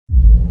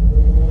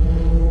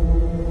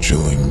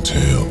Dark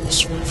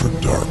tales for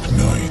dark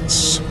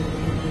nights.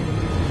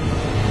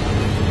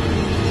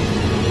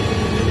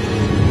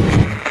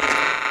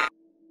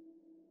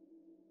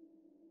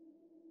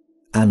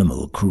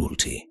 Animal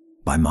Cruelty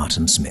by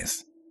Martin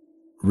Smith.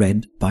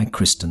 Read by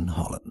Kristen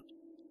Holland.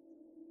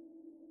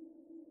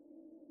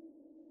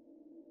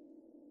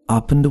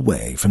 Up and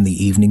away from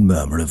the evening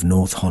murmur of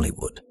North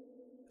Hollywood,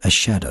 a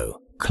shadow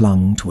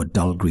clung to a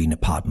dull green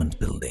apartment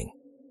building,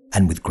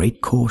 and with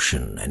great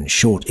caution and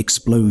short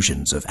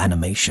explosions of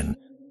animation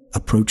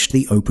approached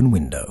the open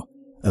window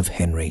of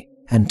Henry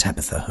and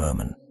Tabitha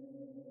Herman.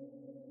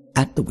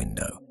 At the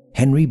window,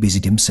 Henry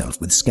busied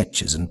himself with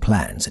sketches and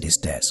plans at his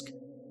desk.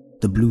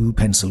 The blue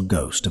pencil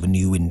ghost of a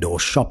new indoor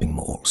shopping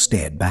mall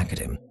stared back at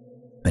him,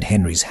 but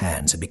Henry's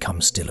hands had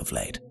become still of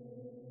late.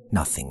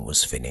 Nothing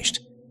was finished,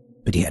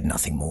 but he had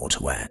nothing more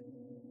to add.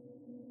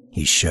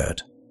 His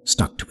shirt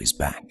stuck to his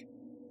back.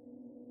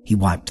 He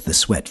wiped the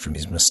sweat from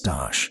his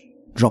moustache,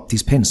 dropped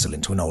his pencil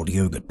into an old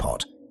yogurt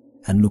pot,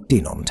 and looked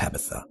in on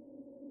Tabitha.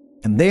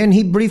 And then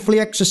he briefly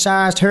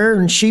exercised her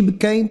and she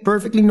became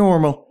perfectly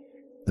normal,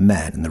 the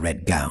man in the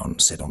red gown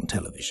said on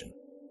television.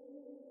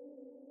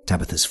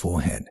 Tabitha's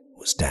forehead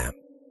was damp,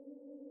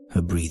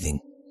 her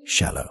breathing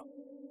shallow.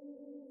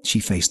 She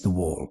faced the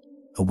wall,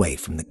 away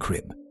from the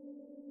crib.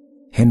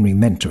 Henry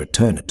meant to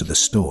return it to the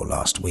store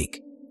last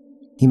week.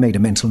 He made a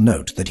mental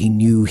note that he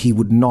knew he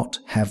would not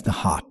have the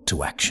heart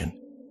to action.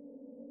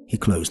 He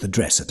closed the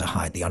dresser to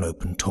hide the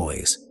unopened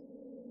toys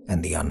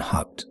and the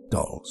unhugged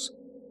dolls.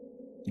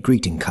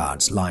 Greeting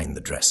cards lined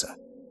the dresser.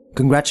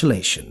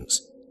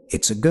 "Congratulations,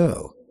 it's a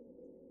girl,"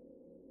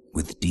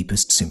 with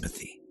deepest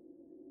sympathy.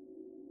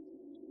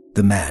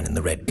 The man in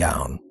the red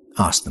gown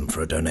asked them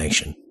for a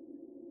donation.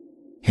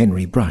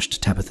 Henry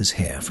brushed Tabitha's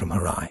hair from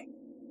her eye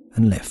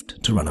and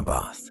left to run a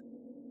bath.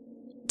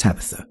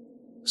 Tabitha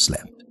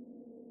slept.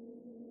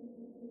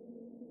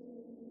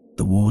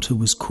 The water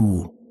was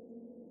cool.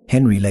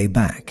 Henry lay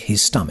back,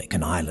 his stomach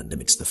an island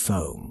amidst the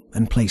foam,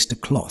 and placed a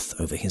cloth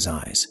over his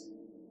eyes.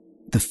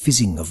 The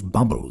fizzing of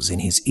bubbles in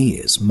his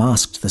ears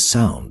masked the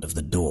sound of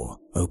the door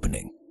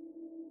opening.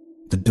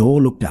 The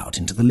door looked out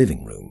into the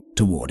living room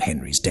toward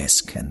Henry's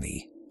desk and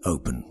the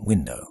open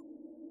window.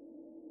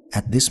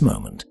 At this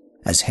moment,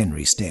 as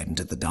Henry stared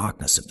into the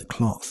darkness of the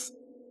cloth,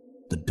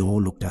 the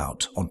door looked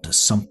out onto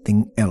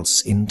something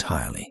else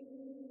entirely.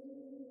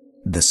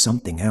 The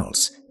something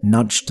else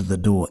nudged the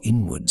door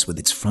inwards with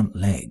its front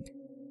leg.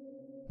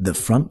 The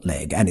front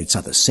leg and its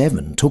other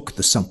 7 took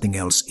the something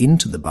else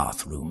into the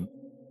bathroom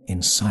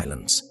in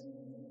silence.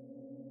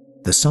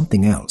 The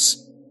something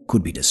else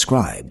could be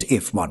described,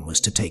 if one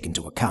was to take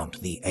into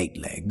account the 8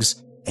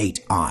 legs, 8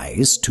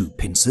 eyes, 2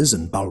 pincers,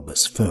 and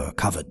bulbous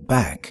fur-covered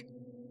back,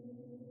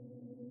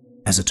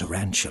 as a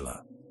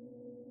tarantula.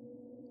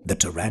 The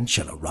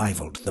tarantula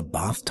rivaled the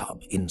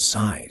bathtub in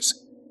size.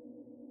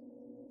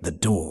 The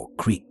door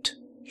creaked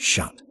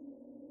shut.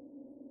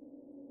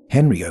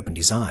 Henry opened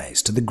his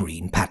eyes to the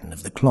green pattern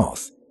of the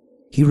cloth.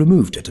 He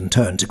removed it and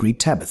turned to greet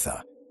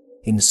Tabitha.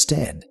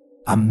 Instead,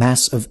 a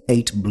mass of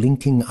 8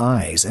 blinking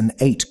eyes and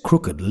 8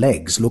 crooked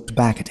legs looked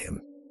back at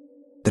him.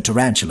 The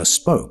tarantula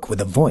spoke with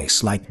a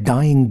voice like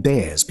dying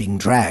bears being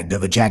dragged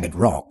over jagged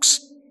rocks.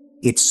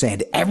 It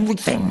said,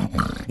 "Everything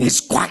is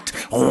quite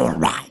all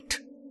right."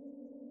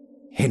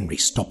 Henry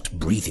stopped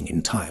breathing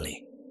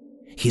entirely.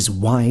 His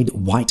wide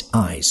white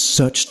eyes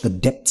searched the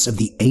depths of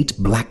the 8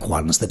 black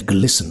ones that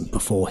glistened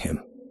before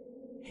him.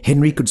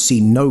 Henry could see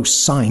no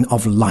sign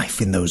of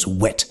life in those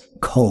wet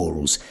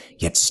coals,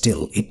 yet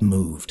still it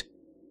moved.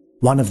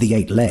 One of the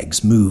 8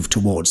 legs moved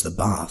towards the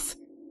bath.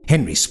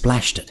 Henry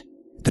splashed it.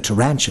 The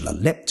tarantula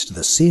leapt to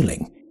the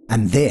ceiling,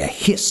 and there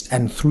hissed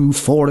and threw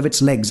 4 of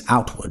its legs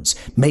outwards,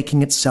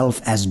 making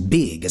itself as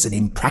big as an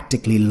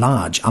impractically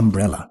large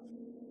umbrella.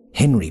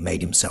 Henry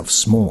made himself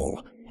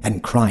small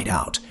and cried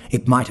out.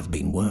 It might have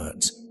been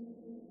words.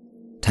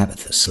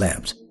 Tabitha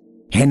slept.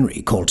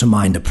 Henry called to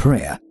mind a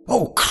prayer.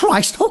 "Oh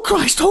Christ, oh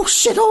Christ, oh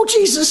shit, oh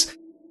Jesus!"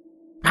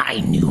 "I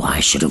knew I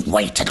should have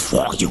waited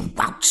for you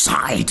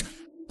outside,"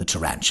 the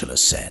tarantula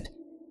said.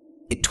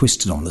 It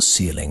twisted on the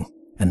ceiling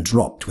and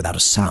dropped without a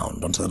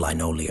sound onto the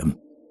linoleum.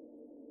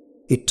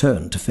 It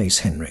turned to face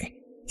Henry,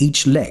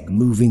 each leg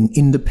moving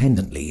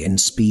independently in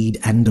speed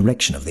and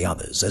direction of the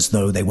others, as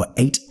though they were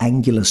 8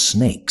 angular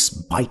snakes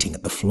biting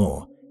at the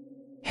floor.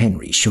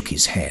 Henry shook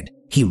his head.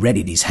 He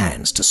readied his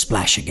hands to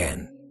splash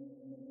again.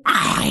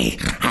 "I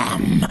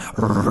am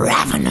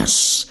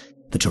ravenous,"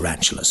 the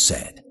tarantula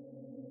said.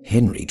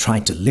 Henry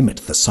tried to limit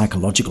the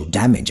psychological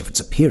damage of its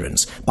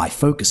appearance by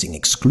focusing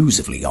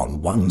exclusively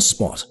on one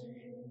spot.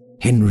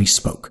 Henry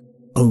spoke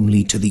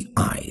only to the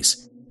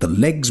eyes. The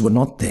legs were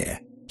not there.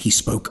 He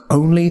spoke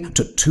only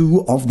to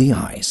 2 of the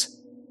eyes.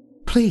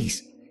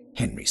 "Please,"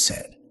 Henry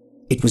said.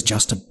 It was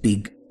just a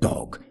big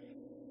dog.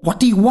 "What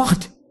do you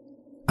want?"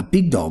 "A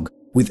big dog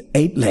with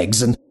 8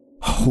 legs and...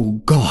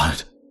 oh,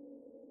 God!"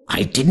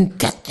 "I didn't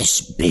get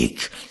this big,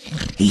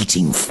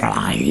 eating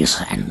flies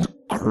and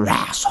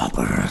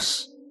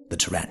grasshoppers," the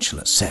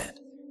tarantula said,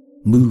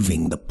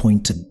 moving the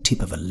pointed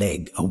tip of a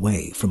leg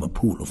away from a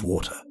pool of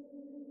water.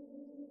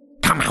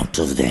 Come out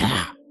of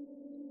there.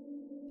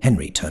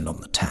 Henry turned on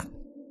the tap.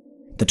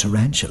 The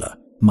tarantula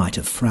might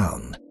have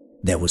frowned.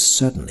 There was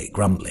certainly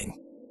grumbling.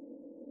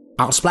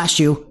 I'll splash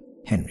you,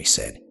 Henry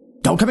said.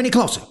 Don't come any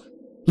closer.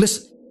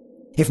 Listen,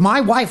 if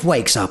my wife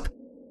wakes up,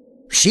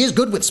 she is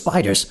good with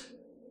spiders.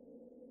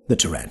 The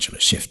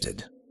tarantula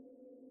shifted.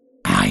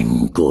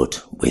 I'm good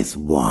with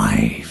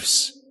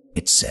wives,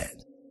 it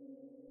said.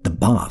 The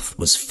bath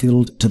was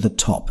filled to the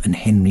top and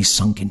Henry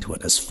sunk into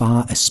it as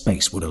far as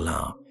space would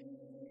allow.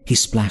 He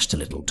splashed a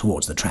little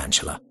towards the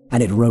tarantula,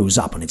 and it rose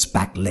up on its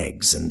back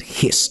legs and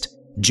hissed,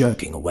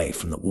 jerking away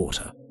from the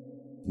water.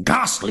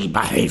 Ghastly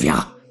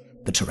behavior,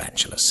 the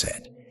tarantula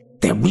said.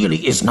 There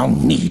really is no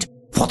need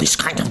for this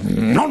kind of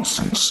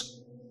nonsense.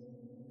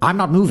 I'm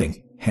not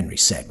moving, Henry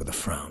said with a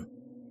frown.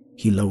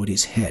 He lowered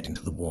his head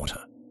into the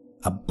water,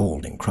 a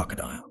balding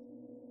crocodile.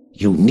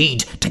 You need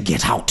to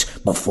get out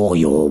before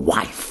your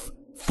wife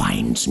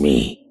finds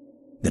me.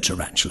 The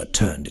tarantula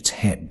turned its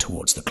head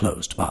towards the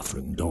closed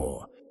bathroom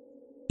door.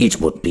 It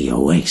would be a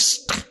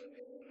waste.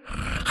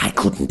 I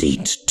couldn't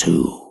eat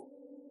too.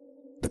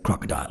 The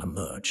crocodile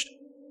emerged.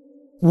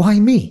 Why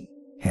me?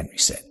 Henry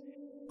said.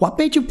 What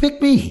made you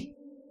pick me?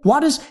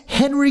 What has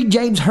Henry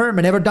James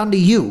Herman ever done to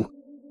you?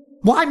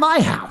 Why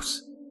my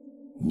house?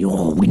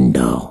 Your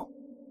window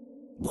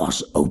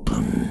was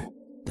open,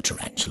 the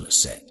tarantula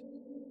said.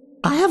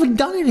 I haven't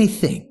done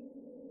anything.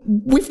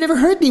 We've never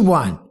hurt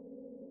anyone.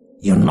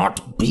 You're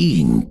not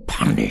being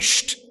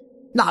punished.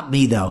 Not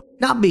me, though.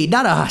 Not me,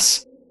 not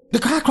us. The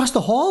guy across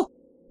the hall?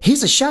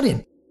 He's a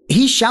shut-in.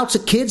 He shouts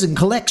at kids and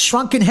collects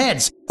shrunken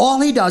heads.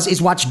 All he does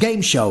is watch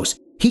game shows.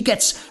 He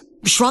gets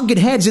shrunken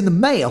heads in the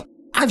mail.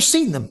 I've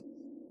seen them.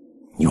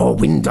 Your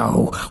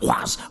window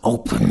was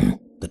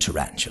open, the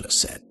tarantula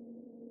said.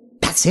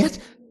 That's it?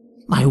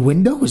 My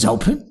window was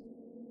open?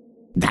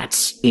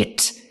 That's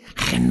it,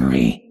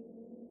 Henry.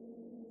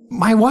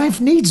 My wife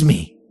needs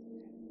me.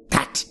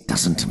 That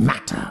doesn't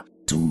matter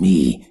to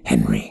me,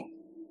 Henry.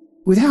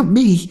 Without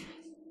me...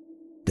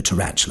 The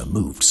tarantula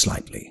moved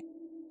slightly,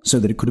 so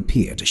that it could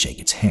appear to shake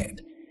its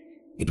head.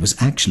 It was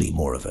actually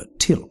more of a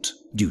tilt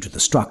due to the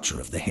structure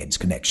of the head's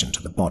connection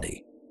to the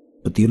body,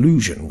 but the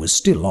illusion was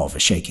still of a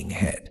shaking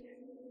head.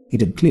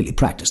 It had clearly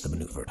practiced the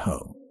maneuver at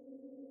home.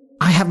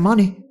 I have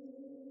money,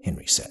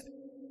 Henry said.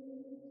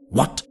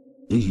 What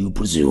do you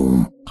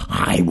presume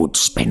I would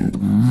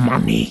spend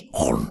money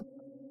on?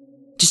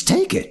 Just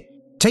take it.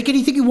 Take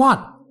anything you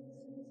want.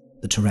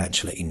 The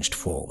tarantula inched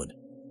forward.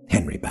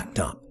 Henry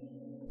backed up.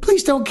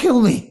 Please don't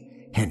kill me,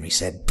 Henry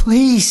said.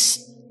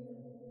 Please.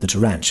 The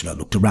tarantula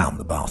looked around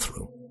the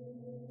bathroom.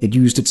 It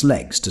used its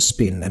legs to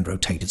spin and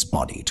rotate its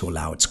body to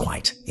allow its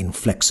quite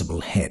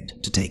inflexible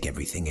head to take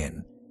everything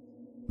in.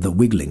 The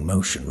wiggling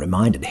motion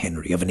reminded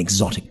Henry of an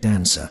exotic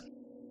dancer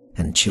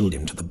and chilled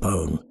him to the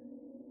bone.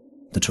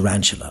 The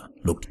tarantula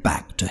looked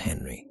back to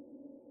Henry.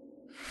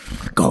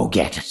 Go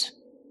get it.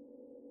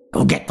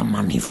 Go get the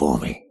money for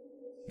me,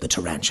 the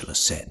tarantula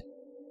said.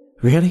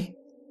 Really?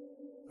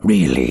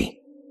 Really.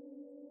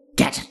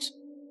 Get it.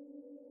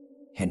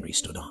 Henry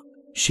stood up,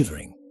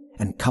 shivering,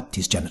 and cupped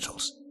his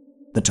genitals.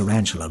 The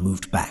tarantula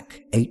moved back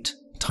 8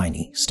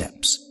 tiny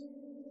steps.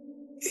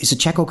 Is the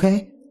check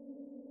okay?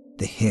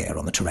 The hair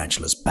on the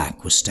tarantula's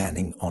back was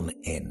standing on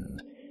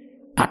end.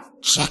 A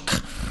check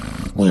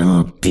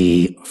will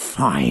be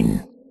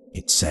fine,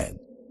 it said.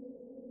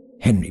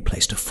 Henry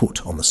placed a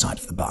foot on the side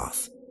of the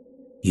bath.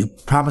 You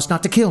promise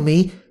not to kill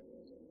me?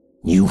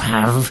 You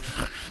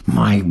have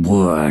my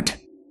word,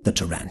 the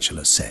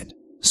tarantula said,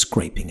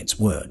 scraping its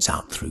words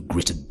out through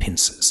gritted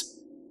pincers.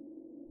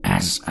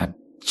 As a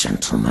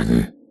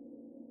gentleman.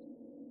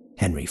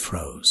 Henry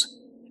froze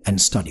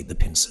and studied the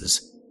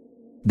pincers.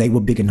 They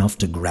were big enough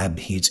to grab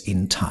his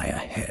entire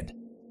head.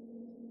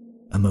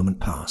 A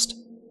moment passed,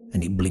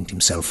 and he blinked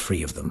himself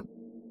free of them.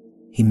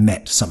 He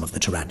met some of the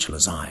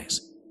tarantula's eyes.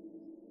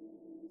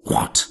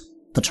 What?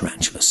 The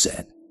tarantula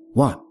said.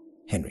 What?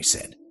 Henry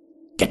said.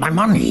 Get my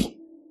money!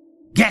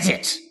 Get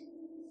it!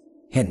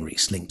 Henry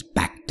slinked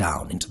back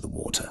down into the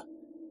water.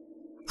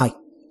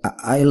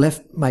 I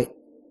left my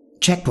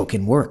checkbook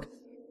in work.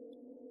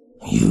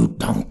 You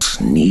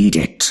don't need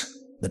it,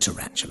 the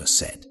tarantula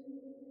said.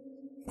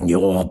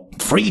 You're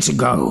free to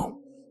go.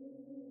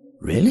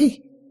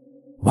 Really?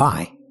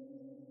 Why?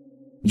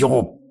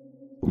 Your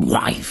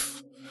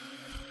wife.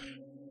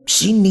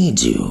 She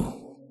needs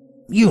you.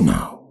 You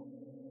know.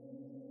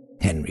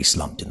 Henry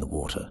slumped in the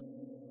water.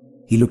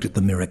 He looked at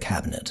the mirror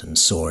cabinet and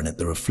saw in it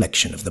the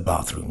reflection of the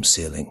bathroom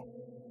ceiling.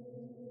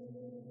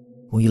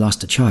 We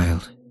lost a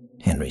child,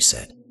 Henry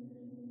said.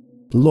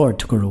 The Lord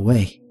took her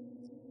away.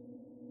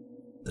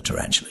 The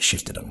tarantula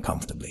shifted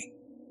uncomfortably.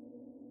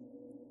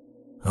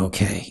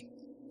 Okay,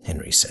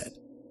 Henry said.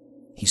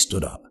 He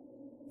stood up.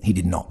 He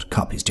did not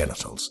cup his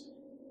genitals.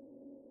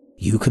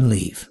 You can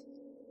leave.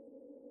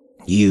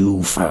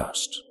 You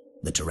first,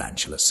 the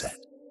tarantula said.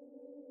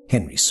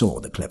 Henry saw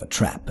the clever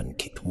trap and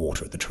kicked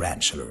water at the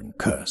tarantula and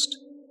cursed.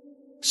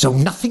 So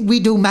nothing we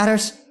do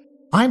matters?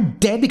 I'm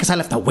dead because I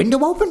left the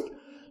window open?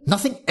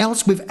 Nothing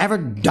else we've ever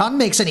done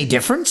makes any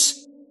difference?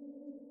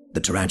 The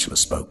tarantula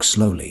spoke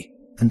slowly,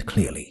 and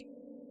clearly.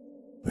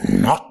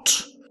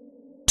 Not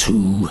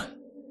to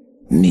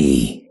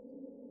me.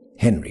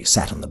 Henry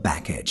sat on the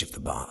back edge of the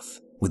bath,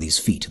 with his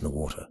feet in the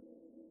water.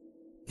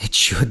 It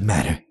should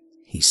matter,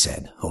 he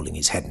said, holding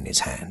his head in his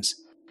hands.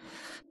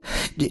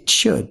 It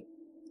should.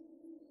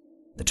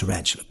 The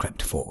tarantula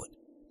crept forward,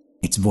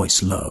 its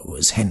voice low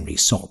as Henry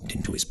sobbed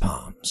into his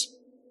palms.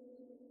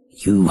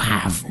 You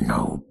have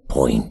no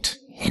point,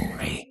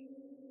 Henry.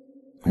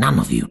 None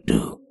of you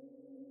do.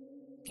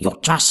 You're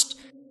just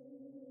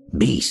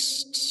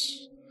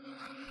beasts.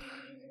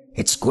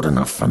 It's good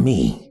enough for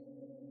me.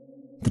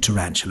 The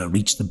tarantula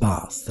reached the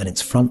bath, and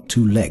its front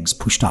 2 legs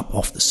pushed up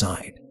off the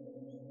side.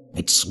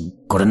 It's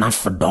good enough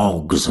for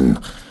dogs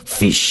and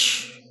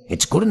fish.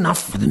 It's good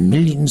enough for the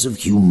millions of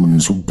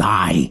humans who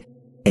die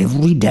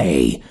every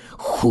day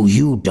who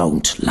you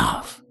don't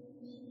love.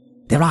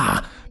 There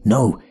are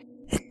no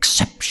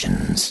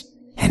exceptions,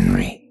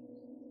 Henry.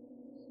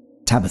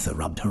 Tabitha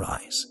rubbed her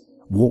eyes,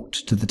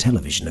 walked to the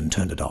television and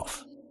turned it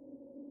off.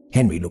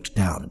 Henry looked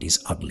down at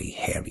his ugly,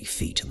 hairy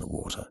feet in the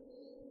water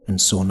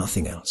and saw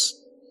nothing else.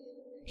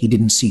 He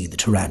didn't see the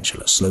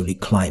tarantula slowly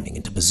climbing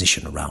into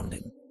position around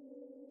him.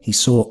 He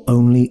saw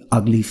only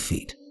ugly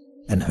feet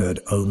and heard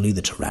only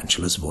the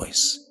tarantula's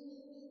voice.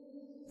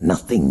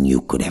 Nothing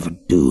you could ever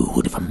do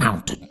would have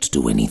amounted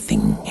to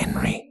anything,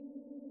 Henry.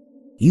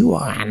 You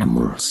are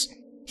animals,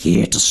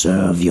 here to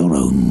serve your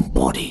own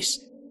bodies.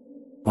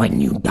 When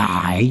you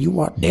die, you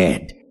are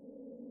dead.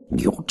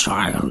 Your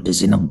child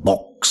is in a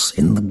box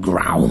in the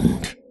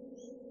ground.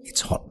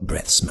 Its hot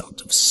breath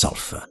smelled of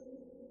sulfur.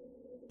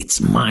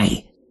 It's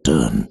my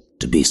turn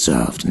to be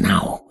served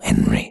now,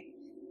 Henry.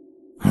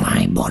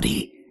 My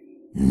body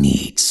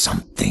needs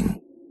something.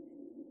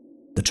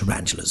 The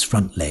tarantula's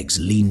front legs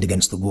leaned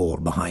against the wall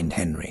behind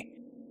Henry.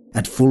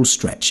 At full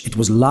stretch, it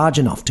was large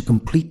enough to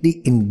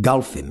completely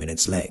engulf him in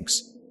its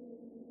legs.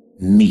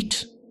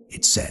 Meat,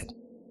 it said.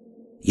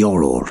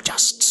 You're all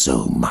just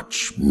so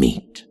much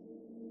meat.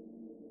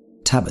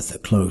 Tabitha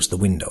closed the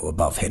window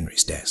above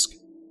Henry's desk.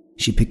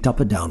 She picked up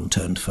a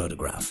downturned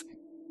photograph.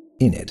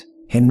 In it,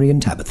 Henry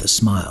and Tabitha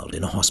smiled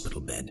in a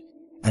hospital bed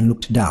and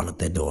looked down at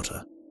their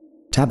daughter.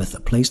 Tabitha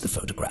placed the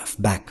photograph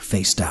back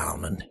face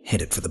down and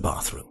headed for the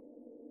bathroom.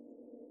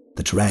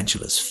 The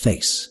tarantula's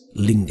face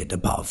lingered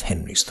above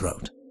Henry's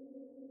throat.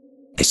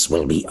 This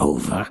will be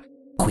over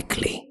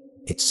quickly,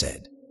 it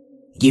said.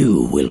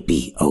 You will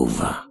be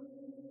over.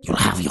 You'll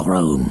have your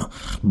own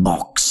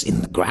box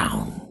in the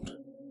ground.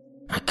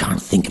 I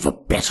can't think of a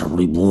better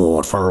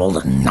reward for all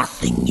the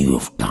nothing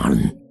you've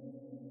done.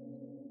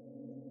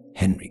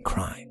 Henry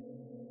cried.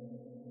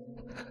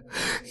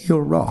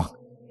 You're wrong,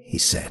 he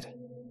said,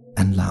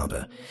 and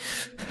louder.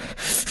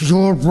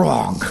 You're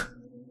wrong.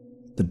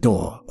 The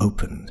door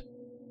opened.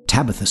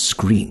 Tabitha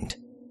screamed.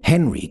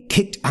 Henry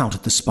kicked out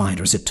at the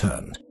spider as it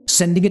turned,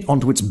 sending it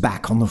onto its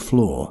back on the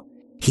floor.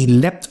 He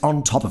leapt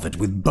on top of it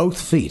with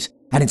both feet,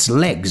 and its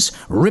legs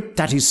ripped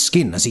at his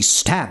skin as he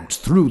stamped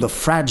through the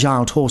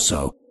fragile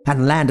torso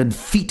and landed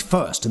feet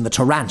first in the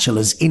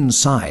tarantula's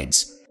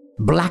insides.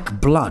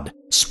 Black blood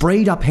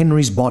sprayed up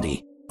Henry's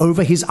body,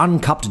 over his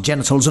uncupped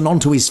genitals and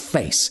onto his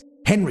face.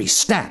 Henry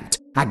stamped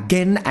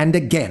again and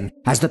again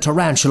as the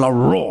tarantula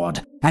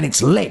roared, and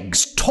its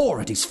legs tore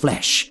at his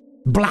flesh.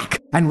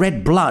 Black and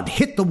red blood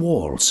hit the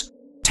walls.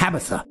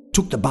 Tabitha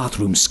took the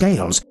bathroom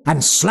scales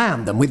and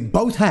slammed them with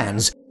both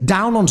hands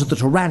down onto the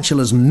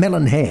tarantula's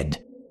melon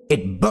head.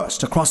 It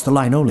burst across the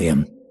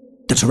linoleum.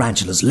 The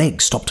tarantula's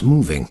legs stopped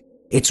moving.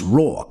 Its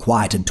roar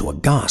quieted to a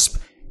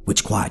gasp,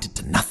 which quieted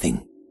to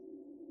nothing.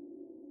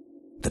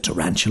 The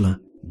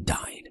tarantula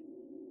died.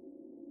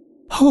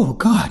 Oh,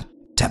 God,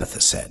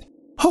 Tabitha said.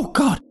 Oh,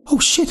 God, oh,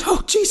 shit,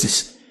 oh,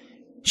 Jesus.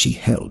 She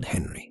held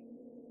Henry.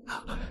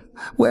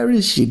 Where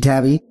is she,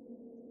 Tabby?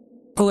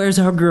 Where's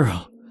our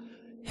girl?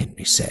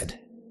 Henry said.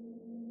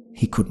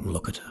 He couldn't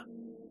look at her.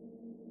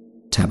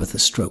 Tabitha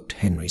stroked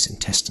Henry's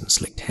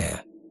intestine-slicked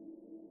hair.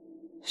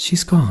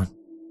 She's gone.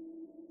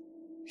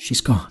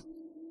 She's gone.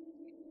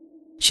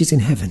 She's in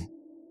heaven.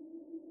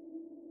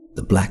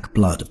 The black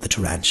blood of the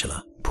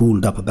tarantula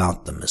pooled up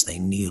about them as they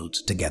kneeled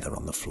together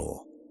on the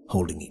floor,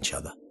 holding each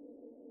other.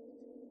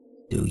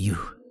 Do you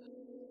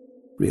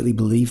really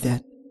believe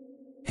that?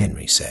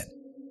 Henry said.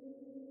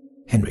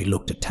 Henry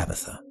looked at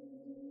Tabitha.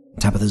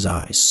 Tabitha's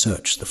eyes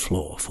searched the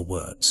floor for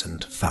words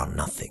and found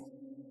nothing.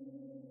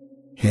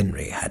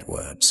 Henry had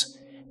words,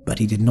 but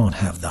he did not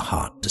have the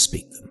heart to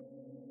speak them.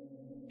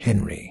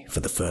 Henry, for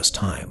the first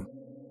time,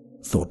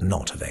 thought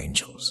not of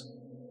angels.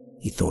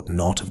 He thought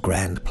not of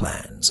grand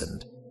plans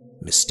and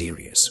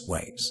mysterious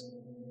ways.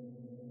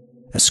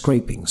 A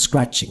scraping,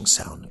 scratching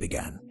sound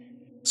began.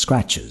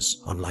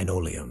 Scratches on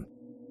linoleum.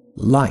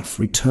 Life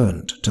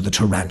returned to the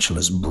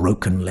tarantula's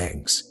broken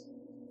legs.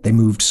 They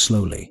moved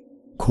slowly,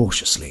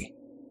 cautiously.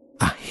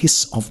 A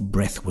hiss of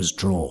breath was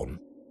drawn.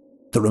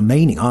 The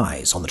remaining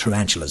eyes on the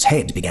tarantula's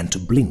head began to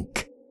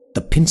blink.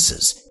 The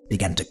pincers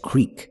began to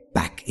creak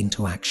back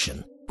into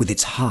action, with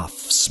its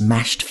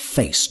half-smashed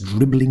face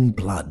dribbling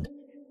blood.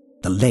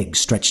 The legs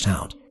stretched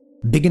out,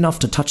 big enough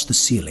to touch the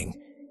ceiling,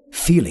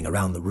 feeling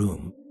around the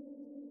room.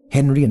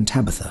 Henry and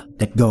Tabitha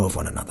let go of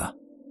one another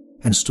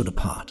and stood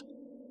apart.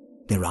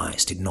 Their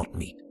eyes did not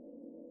meet.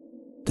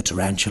 The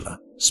tarantula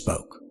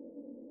spoke.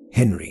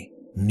 Henry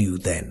knew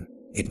then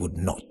it would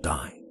not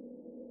die.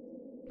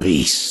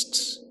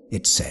 "Beasts,"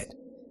 it said.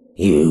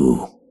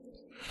 "You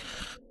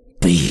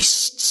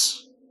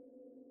beasts."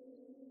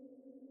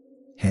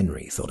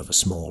 Henry thought of a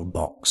small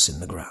box in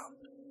the ground.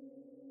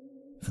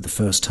 For the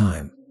first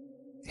time,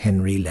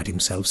 Henry let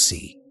himself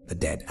see the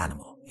dead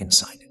animal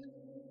inside it.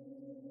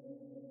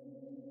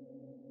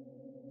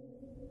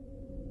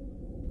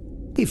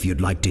 If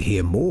you'd like to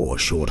hear more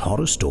short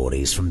horror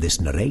stories from this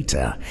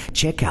narrator,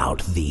 check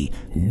out the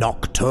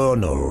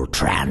Nocturnal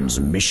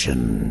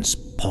Transmissions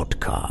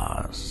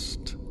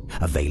podcast,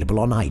 available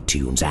on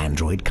iTunes,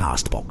 Android,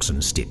 Castbox,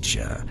 and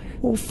Stitcher,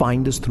 or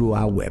find us through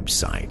our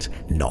website,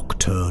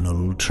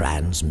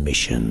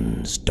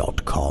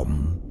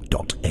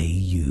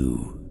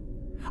 nocturnaltransmissions.com.au.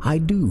 I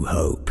do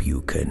hope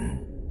you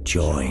can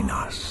join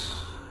us.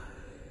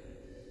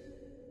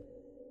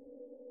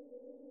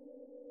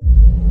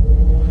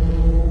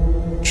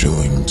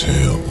 Chilling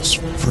tales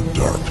for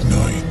dark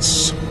nights.